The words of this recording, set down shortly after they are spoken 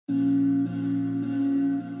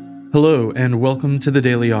Hello, and welcome to the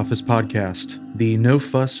Daily Office Podcast, the no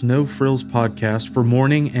fuss, no frills podcast for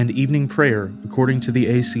morning and evening prayer, according to the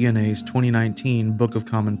ACNA's 2019 Book of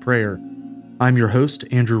Common Prayer. I'm your host,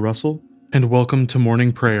 Andrew Russell, and welcome to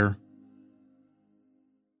morning prayer.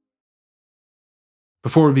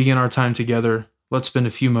 Before we begin our time together, let's spend a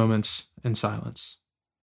few moments in silence.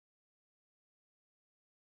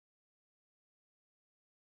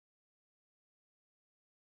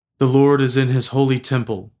 The Lord is in his holy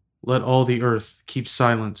temple. Let all the earth keep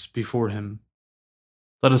silence before him.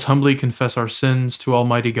 Let us humbly confess our sins to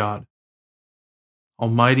Almighty God.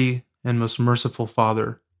 Almighty and most merciful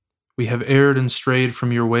Father, we have erred and strayed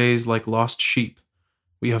from your ways like lost sheep.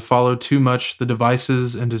 We have followed too much the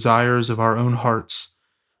devices and desires of our own hearts.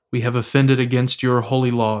 We have offended against your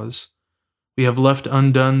holy laws. We have left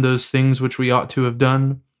undone those things which we ought to have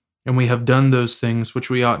done, and we have done those things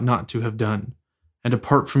which we ought not to have done. And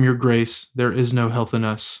apart from your grace, there is no health in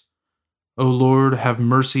us. O Lord, have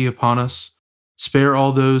mercy upon us. Spare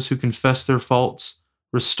all those who confess their faults.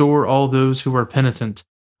 Restore all those who are penitent,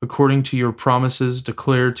 according to your promises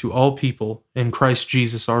declared to all people in Christ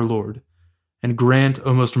Jesus our Lord. And grant,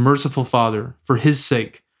 O most merciful Father, for his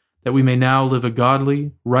sake, that we may now live a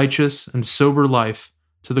godly, righteous, and sober life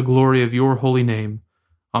to the glory of your holy name.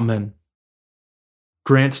 Amen.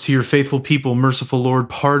 Grant to your faithful people, merciful Lord,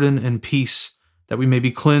 pardon and peace, that we may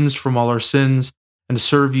be cleansed from all our sins and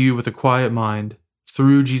serve you with a quiet mind,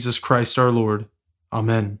 through Jesus Christ our Lord.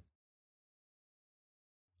 Amen.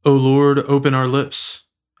 O Lord, open our lips,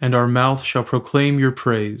 and our mouth shall proclaim your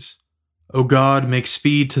praise. O God, make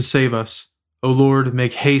speed to save us. O Lord,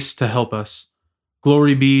 make haste to help us.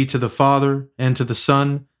 Glory be to the Father, and to the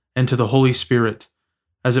Son, and to the Holy Spirit,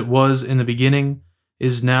 as it was in the beginning,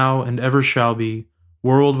 is now, and ever shall be,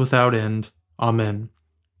 world without end. Amen.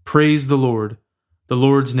 Praise the Lord. The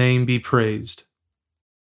Lord's name be praised.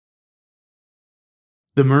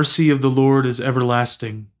 The mercy of the Lord is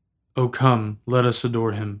everlasting. O come, let us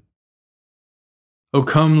adore him. O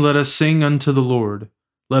come, let us sing unto the Lord.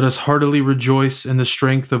 Let us heartily rejoice in the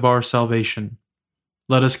strength of our salvation.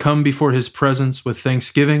 Let us come before his presence with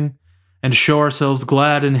thanksgiving, and show ourselves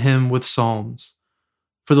glad in him with psalms.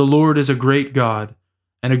 For the Lord is a great God,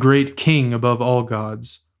 and a great King above all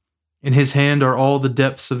gods. In his hand are all the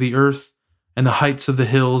depths of the earth, and the heights of the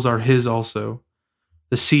hills are his also.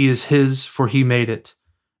 The sea is his, for he made it,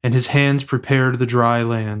 and his hands prepared the dry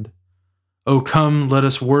land. O come, let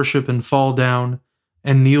us worship and fall down,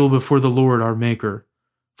 and kneel before the Lord our Maker.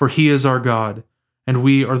 For he is our God, and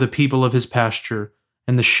we are the people of his pasture,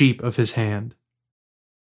 and the sheep of his hand.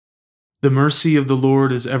 The mercy of the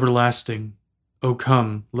Lord is everlasting. O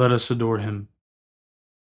come, let us adore him.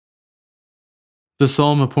 The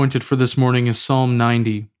psalm appointed for this morning is Psalm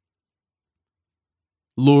 90.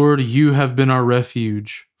 Lord, you have been our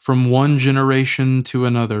refuge from one generation to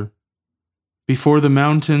another. Before the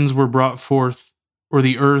mountains were brought forth, or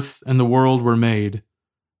the earth and the world were made,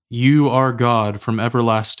 you are God from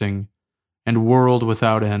everlasting, and world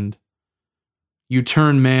without end. You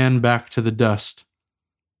turn man back to the dust.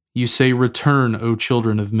 You say, return, O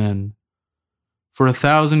children of men. For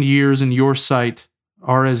 1,000 years in your sight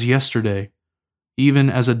are as yesterday, even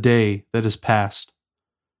as a day that is past.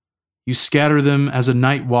 You scatter them as a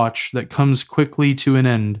night watch that comes quickly to an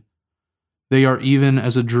end. They are even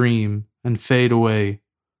as a dream and fade away.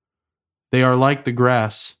 They are like the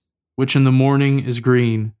grass, which in the morning is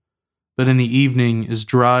green, but in the evening is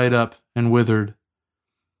dried up and withered.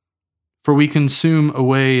 For we consume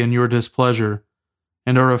away in your displeasure,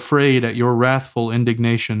 and are afraid at your wrathful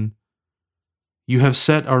indignation. You have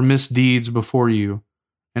set our misdeeds before you,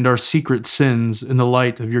 and our secret sins in the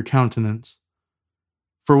light of your countenance.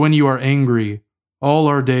 For when you are angry, all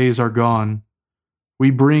our days are gone.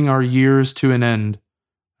 We bring our years to an end,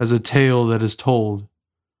 as a tale that is told.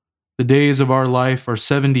 The days of our life are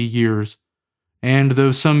 70 years, and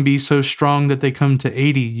though some be so strong that they come to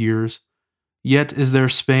 80 years, yet is their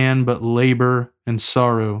span but labor and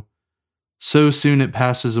sorrow. So soon it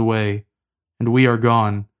passes away, and we are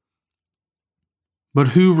gone. But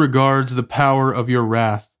who regards the power of your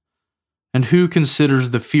wrath, and who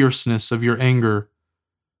considers the fierceness of your anger?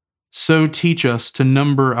 So teach us to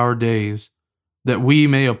number our days, that we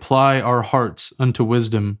may apply our hearts unto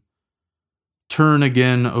wisdom. Turn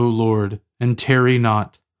again, O Lord, and tarry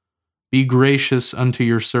not. Be gracious unto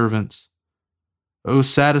your servants. O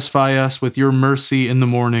satisfy us with your mercy in the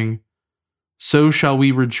morning. So shall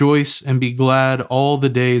we rejoice and be glad all the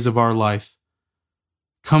days of our life.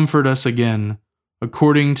 Comfort us again,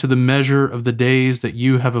 according to the measure of the days that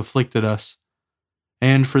you have afflicted us,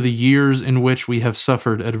 and for the years in which we have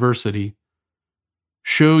suffered adversity.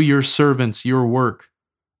 Show your servants your work,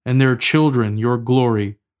 and their children your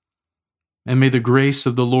glory. And may the grace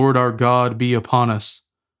of the Lord our God be upon us.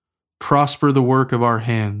 Prosper the work of our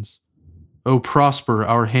hands. O prosper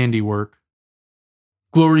our handiwork.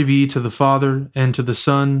 Glory be to the Father, and to the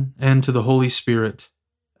Son, and to the Holy Spirit,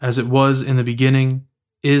 as it was in the beginning,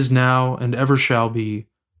 is now, and ever shall be,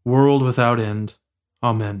 world without end.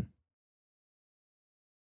 Amen.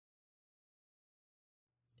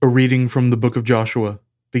 A reading from the book of Joshua,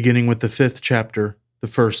 beginning with the 5th chapter, the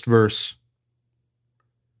 1st verse.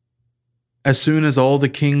 As soon as all the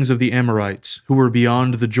kings of the Amorites, who were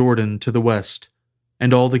beyond the Jordan to the west,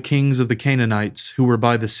 and all the kings of the Canaanites, who were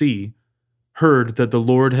by the sea, heard that the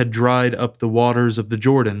Lord had dried up the waters of the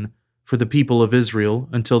Jordan for the people of Israel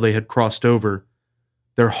until they had crossed over,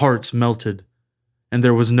 their hearts melted, and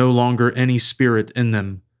there was no longer any spirit in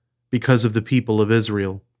them, because of the people of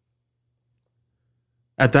Israel.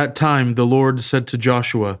 At that time the Lord said to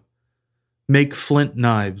Joshua, "Make flint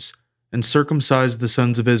knives, and circumcise the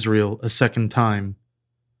sons of Israel a second time."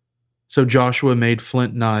 So Joshua made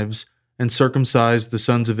flint knives, and circumcised the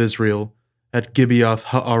sons of Israel at Gibeath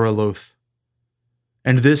Ha'araloth.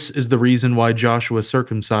 And this is the reason why Joshua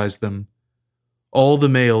circumcised them. All the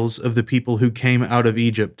males of the people who came out of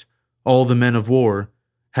Egypt, all the men of war,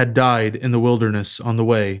 had died in the wilderness on the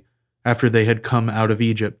way, after they had come out of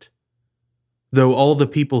Egypt. Though all the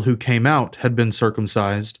people who came out had been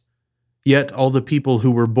circumcised, yet all the people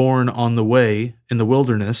who were born on the way in the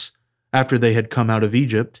wilderness, after they had come out of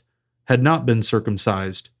Egypt, had not been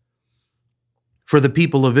circumcised. For the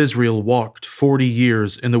people of Israel walked 40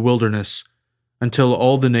 years in the wilderness, until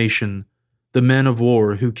all the nation, the men of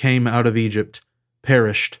war who came out of Egypt,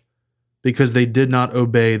 perished, because they did not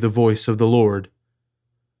obey the voice of the Lord.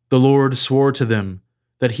 The Lord swore to them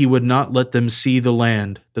that he would not let them see the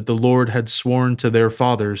land that the Lord had sworn to their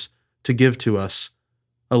fathers to give to us,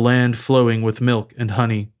 a land flowing with milk and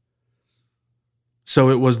honey. So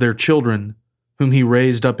it was their children, whom he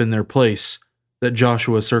raised up in their place, that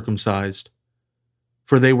Joshua circumcised.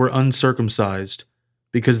 For they were uncircumcised,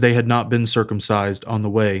 because they had not been circumcised on the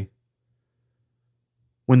way.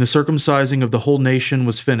 When the circumcising of the whole nation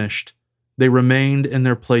was finished, they remained in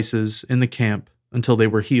their places in the camp until they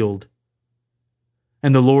were healed.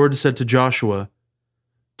 And the Lord said to Joshua,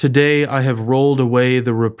 "Today I have rolled away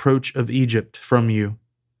the reproach of Egypt from you."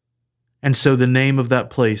 And so the name of that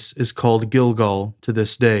place is called Gilgal to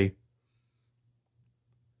this day.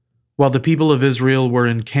 While the people of Israel were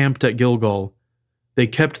encamped at Gilgal, they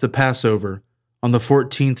kept the Passover on the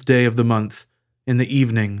 14th day of the month in the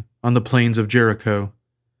evening on the plains of Jericho.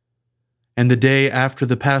 And the day after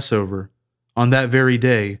the Passover, on that very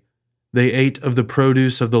day, they ate of the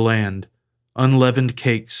produce of the land, unleavened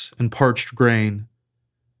cakes and parched grain.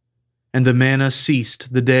 And the manna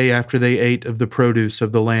ceased the day after they ate of the produce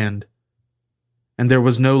of the land. And there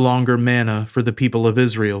was no longer manna for the people of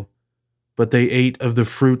Israel, but they ate of the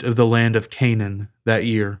fruit of the land of Canaan that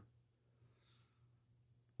year.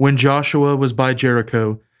 When Joshua was by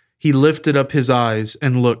Jericho, he lifted up his eyes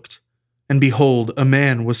and looked, and behold, a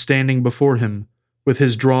man was standing before him, with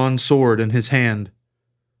his drawn sword in his hand.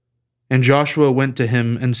 And Joshua went to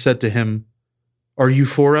him and said to him, "Are you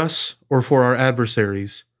for us or for our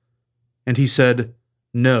adversaries?" And he said,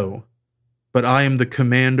 "No, but I am the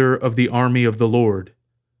commander of the army of the Lord.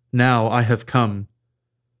 Now I have come."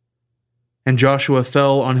 And Joshua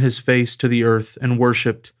fell on his face to the earth and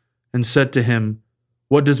worshipped, and said to him,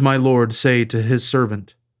 "What does my Lord say to his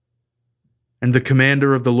servant?" And the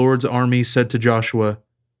commander of the Lord's army said to Joshua,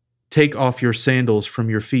 "Take off your sandals from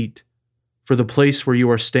your feet, for the place where you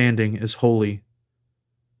are standing is holy."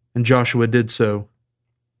 And Joshua did so.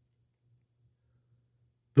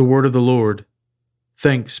 The word of the Lord.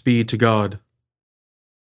 Thanks be to God.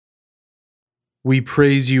 We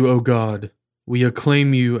praise you, O God. We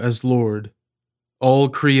acclaim you as Lord. All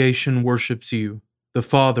creation worships you, the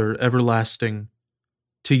Father everlasting.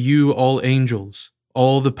 To you all angels,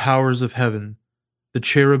 all the powers of heaven, the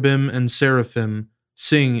cherubim and seraphim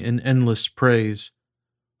sing in endless praise.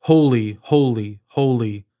 Holy, holy,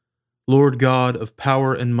 holy, Lord God of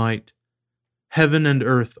power and might. Heaven and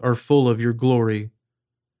earth are full of your glory.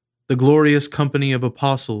 The glorious company of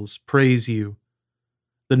apostles praise you.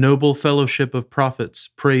 The noble fellowship of prophets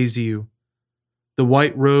praise you. The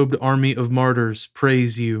white-robed army of martyrs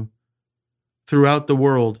praise you. Throughout the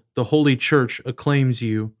world, the Holy Church acclaims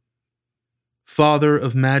you. Father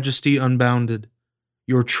of majesty unbounded,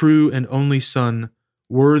 your true and only Son,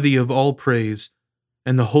 worthy of all praise,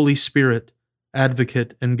 and the Holy Spirit,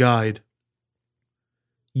 advocate and guide.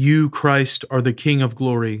 You, Christ, are the King of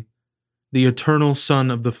glory, the eternal Son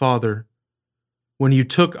of the Father. When you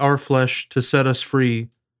took our flesh to set us free,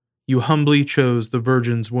 You humbly chose the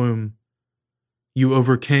Virgin's womb. You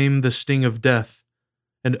overcame the sting of death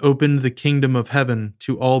and opened the kingdom of heaven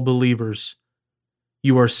to all believers.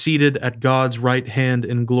 You are seated at God's right hand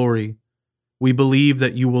in glory. We believe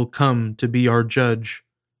that you will come to be our judge.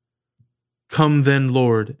 Come then,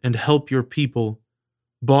 Lord, and help your people,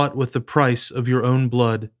 bought with the price of your own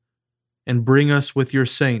blood, and bring us with your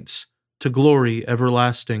saints to glory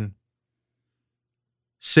everlasting.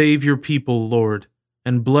 Save your people, Lord,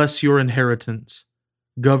 and bless your inheritance.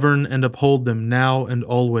 Govern and uphold them now and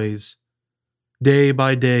always. Day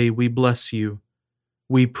by day we bless you.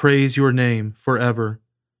 We praise your name forever.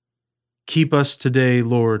 Keep us today,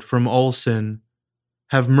 Lord, from all sin.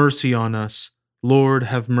 Have mercy on us, Lord,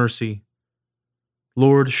 have mercy.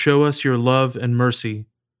 Lord, show us your love and mercy,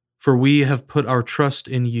 for we have put our trust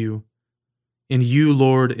in you. In you,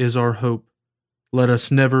 Lord, is our hope. Let us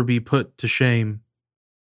never be put to shame.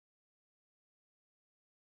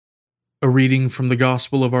 A reading from the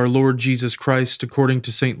Gospel of our Lord Jesus Christ according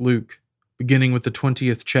to St. Luke, beginning with the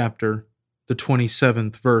 20th chapter, the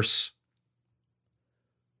 27th verse.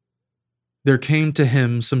 There came to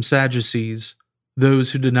him some Sadducees,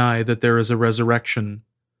 those who deny that there is a resurrection.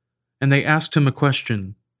 And they asked him a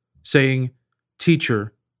question, saying,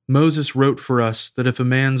 Teacher, Moses wrote for us that if a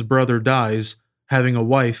man's brother dies, having a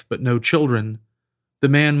wife but no children, the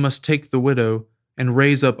man must take the widow and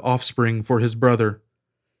raise up offspring for his brother.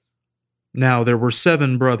 Now there were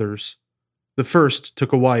 7 brothers. The first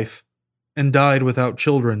took a wife, and died without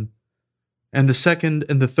children. And the second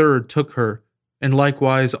and the third took her, and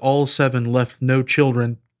likewise all 7 left no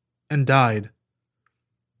children, and died.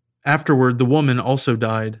 Afterward the woman also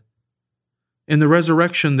died. In the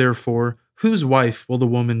resurrection, therefore, whose wife will the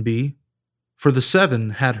woman be? For the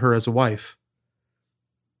 7 had her as a wife.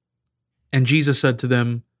 And Jesus said to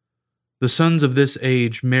them, The sons of this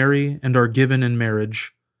age marry and are given in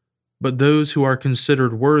marriage, but those who are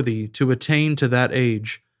considered worthy to attain to that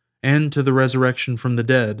age and to the resurrection from the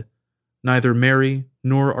dead neither marry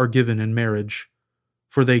nor are given in marriage,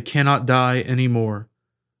 for they cannot die any more,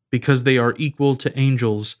 because they are equal to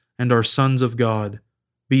angels and are sons of God,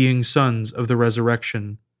 being sons of the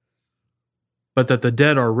resurrection. But that the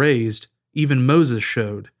dead are raised, even Moses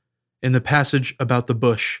showed, in the passage about the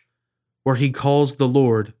bush, where he calls the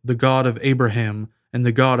Lord the God of Abraham and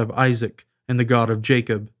the God of Isaac and the God of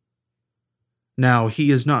Jacob. Now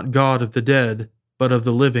he is not God of the dead, but of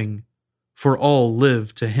the living, for all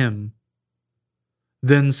live to him.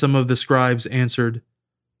 Then some of the scribes answered,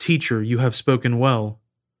 Teacher, you have spoken well.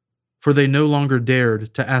 For they no longer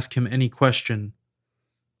dared to ask him any question.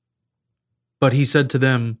 But he said to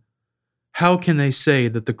them, How can they say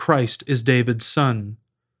that the Christ is David's son?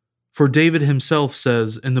 For David himself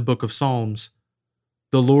says in the book of Psalms,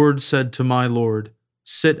 The Lord said to my Lord,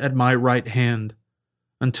 Sit at my right hand,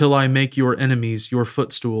 until I make your enemies your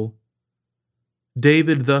footstool.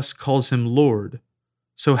 David thus calls him Lord,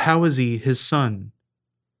 so how is he his son?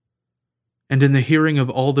 And in the hearing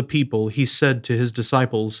of all the people he said to his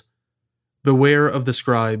disciples, Beware of the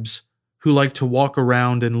scribes, who like to walk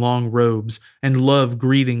around in long robes and love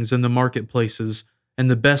greetings in the marketplaces and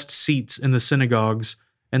the best seats in the synagogues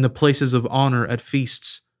and the places of honor at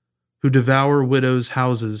feasts, who devour widows'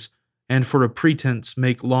 houses and for a pretense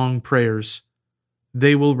make long prayers.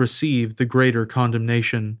 They will receive the greater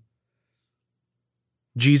condemnation.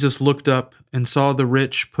 Jesus looked up and saw the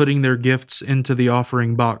rich putting their gifts into the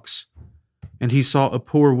offering box, and he saw a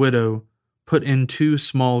poor widow put in 2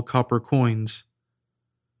 small copper coins.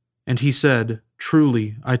 And he said,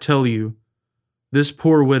 Truly, I tell you, this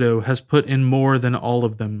poor widow has put in more than all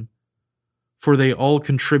of them, for they all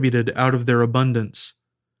contributed out of their abundance,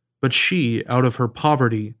 but she, out of her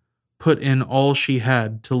poverty, put in all she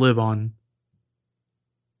had to live on.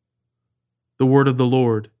 The word of the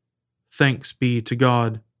Lord. Thanks be to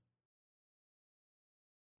God.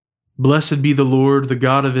 Blessed be the Lord, the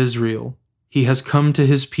God of Israel. He has come to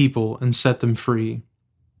his people and set them free.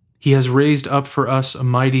 He has raised up for us a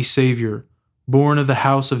mighty Savior, born of the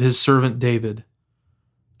house of his servant David.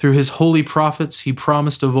 Through his holy prophets he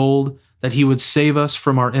promised of old that he would save us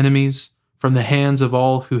from our enemies, from the hands of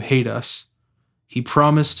all who hate us. He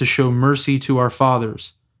promised to show mercy to our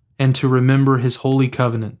fathers, and to remember his holy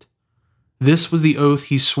covenant. This was the oath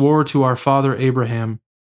he swore to our father Abraham,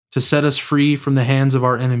 to set us free from the hands of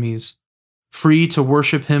our enemies, free to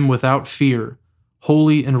worship him without fear,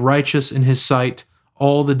 holy and righteous in his sight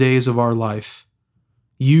all the days of our life.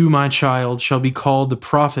 You, my child, shall be called the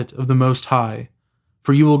prophet of the Most High,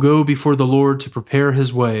 for you will go before the Lord to prepare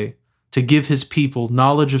his way, to give his people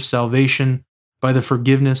knowledge of salvation by the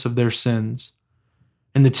forgiveness of their sins.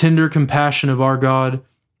 In the tender compassion of our God,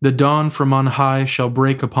 The dawn from on high shall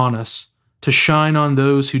break upon us, to shine on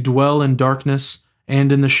those who dwell in darkness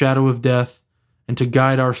and in the shadow of death, and to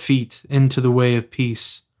guide our feet into the way of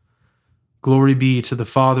peace. Glory be to the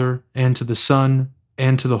Father, and to the Son,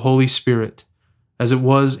 and to the Holy Spirit, as it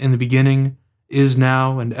was in the beginning, is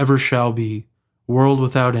now, and ever shall be, world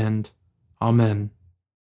without end. Amen.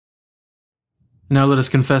 Now let us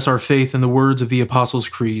confess our faith in the words of the Apostles'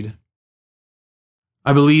 Creed.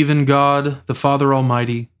 I believe in God, the Father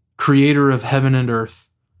Almighty, creator of heaven and earth.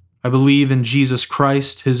 I believe in Jesus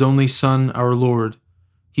Christ, his only Son, our Lord.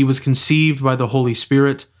 He was conceived by the Holy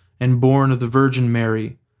Spirit and born of the Virgin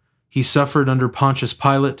Mary. He suffered under Pontius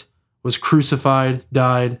Pilate, was crucified,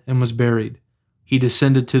 died, and was buried. He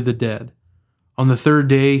descended to the dead. On the third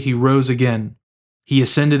day he rose again. He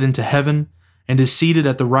ascended into heaven and is seated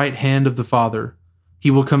at the right hand of the Father. He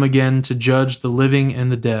will come again to judge the living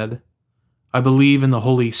and the dead. I believe in the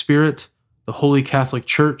Holy Spirit, the Holy Catholic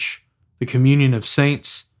Church, the communion of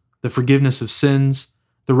saints, the forgiveness of sins,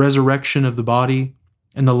 the resurrection of the body,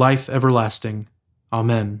 and the life everlasting.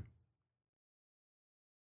 Amen.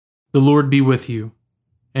 The Lord be with you,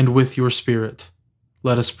 and with your spirit.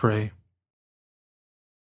 Let us pray.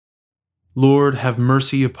 Lord, have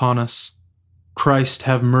mercy upon us. Christ,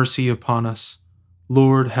 have mercy upon us.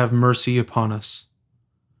 Lord, have mercy upon us.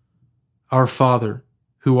 Our Father,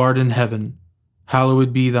 who art in heaven,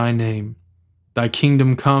 hallowed be thy name. Thy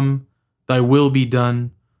kingdom come, thy will be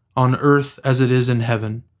done, on earth as it is in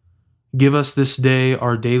heaven. Give us this day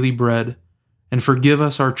our daily bread, and forgive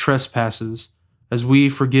us our trespasses, as we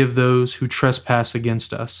forgive those who trespass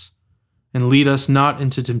against us. And lead us not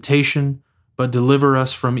into temptation, but deliver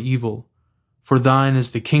us from evil. For thine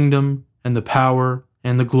is the kingdom, and the power,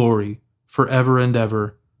 and the glory, forever and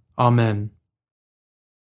ever. Amen.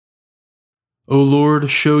 O Lord,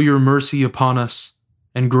 show your mercy upon us,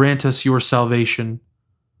 and grant us your salvation.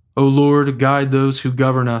 O Lord, guide those who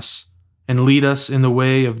govern us, and lead us in the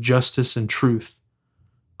way of justice and truth.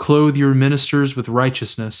 Clothe your ministers with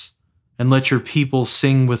righteousness, and let your people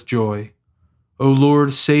sing with joy. O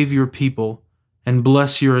Lord, save your people, and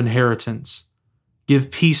bless your inheritance.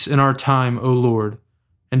 Give peace in our time, O Lord,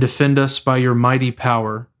 and defend us by your mighty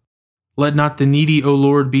power. Let not the needy, O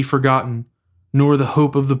Lord, be forgotten, nor the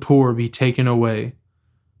hope of the poor be taken away.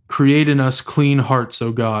 Create in us clean hearts,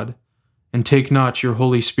 O God, and take not your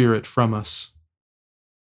Holy Spirit from us.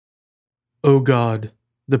 O God,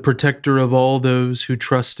 the protector of all those who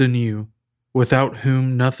trust in you, without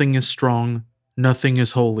whom nothing is strong, nothing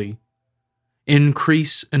is holy,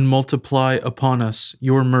 increase and multiply upon us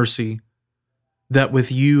your mercy, that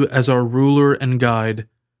with you as our ruler and guide,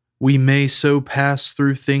 we may so pass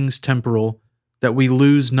through things temporal that we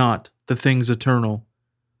lose not the things eternal.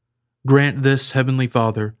 Grant this, Heavenly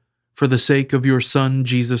Father, for the sake of your Son,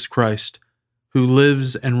 Jesus Christ, who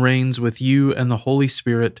lives and reigns with you and the Holy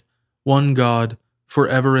Spirit, one God,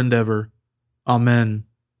 forever and ever. Amen.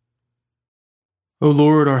 O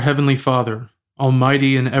Lord, our Heavenly Father,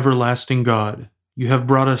 Almighty and everlasting God, you have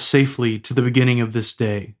brought us safely to the beginning of this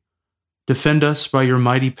day. Defend us by your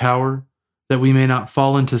mighty power, that we may not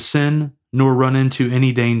fall into sin nor run into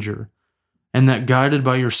any danger, and that guided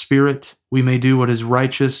by your Spirit we may do what is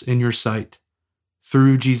righteous in your sight.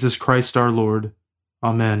 Through Jesus Christ our Lord.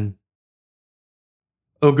 Amen.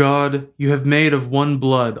 O God, you have made of one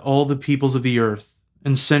blood all the peoples of the earth,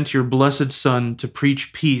 and sent your blessed Son to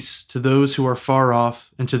preach peace to those who are far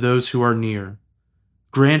off and to those who are near.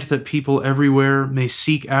 Grant that people everywhere may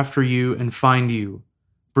seek after you and find you.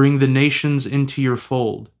 Bring the nations into your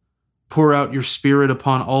fold. Pour out your Spirit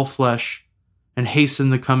upon all flesh, and hasten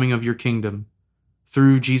the coming of your kingdom.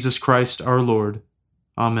 Through Jesus Christ our Lord.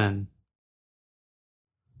 Amen.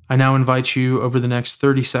 I now invite you over the next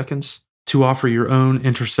 30 seconds to offer your own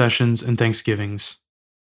intercessions and thanksgivings.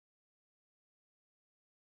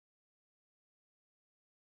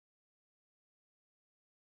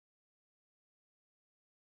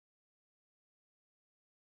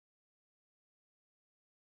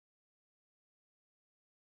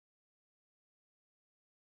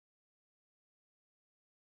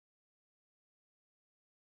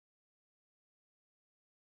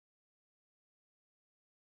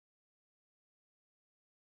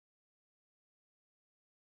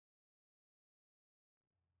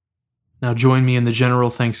 Now join me in the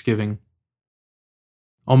general thanksgiving.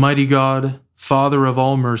 Almighty God, Father of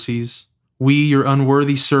all mercies, we, your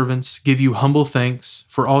unworthy servants, give you humble thanks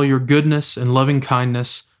for all your goodness and loving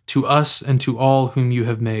kindness to us and to all whom you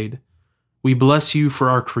have made. We bless you for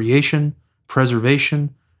our creation,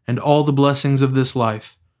 preservation, and all the blessings of this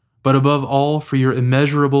life, but above all for your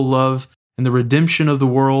immeasurable love and the redemption of the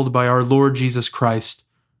world by our Lord Jesus Christ,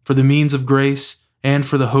 for the means of grace and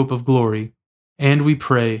for the hope of glory. And we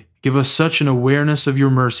pray, give us such an awareness of your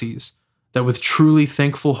mercies, that with truly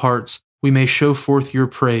thankful hearts we may show forth your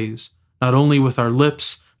praise, not only with our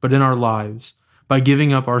lips, but in our lives, by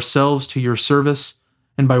giving up ourselves to your service,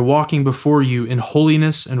 and by walking before you in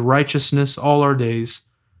holiness and righteousness all our days.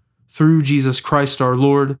 Through Jesus Christ our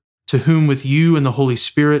Lord, to whom with you and the Holy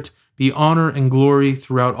Spirit be honor and glory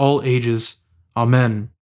throughout all ages. Amen.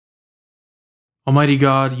 Almighty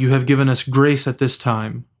God, you have given us grace at this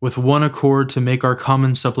time, with one accord to make our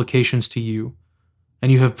common supplications to you.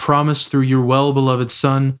 And you have promised through your well-beloved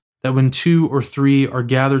Son that when 2 or 3 are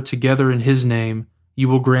gathered together in his name, you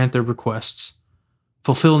will grant their requests.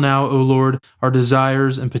 Fulfill now, O Lord, our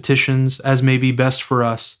desires and petitions as may be best for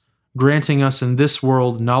us, granting us in this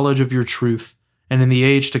world knowledge of your truth, and in the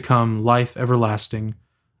age to come life everlasting.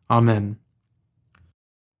 Amen.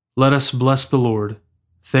 Let us bless the Lord.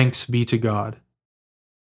 Thanks be to God.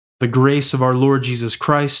 The grace of our Lord Jesus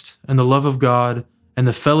Christ, and the love of God, and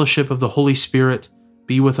the fellowship of the Holy Spirit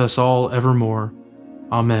be with us all evermore.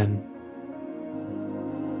 Amen.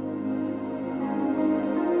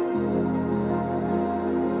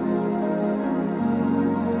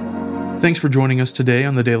 Thanks for joining us today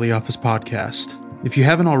on the Daily Office Podcast. If you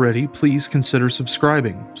haven't already, please consider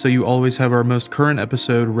subscribing so you always have our most current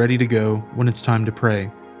episode ready to go when it's time to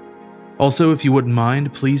pray. Also, if you wouldn't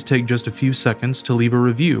mind, please take just a few seconds to leave a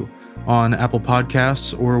review on Apple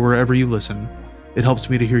Podcasts or wherever you listen. It helps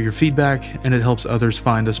me to hear your feedback, and it helps others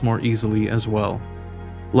find us more easily as well.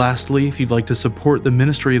 Lastly, if you'd like to support the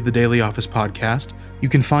ministry of the Daily Office Podcast, you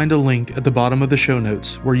can find a link at the bottom of the show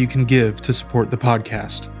notes where you can give to support the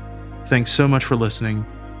podcast. Thanks so much for listening.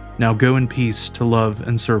 Now go in peace to love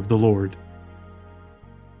and serve the Lord.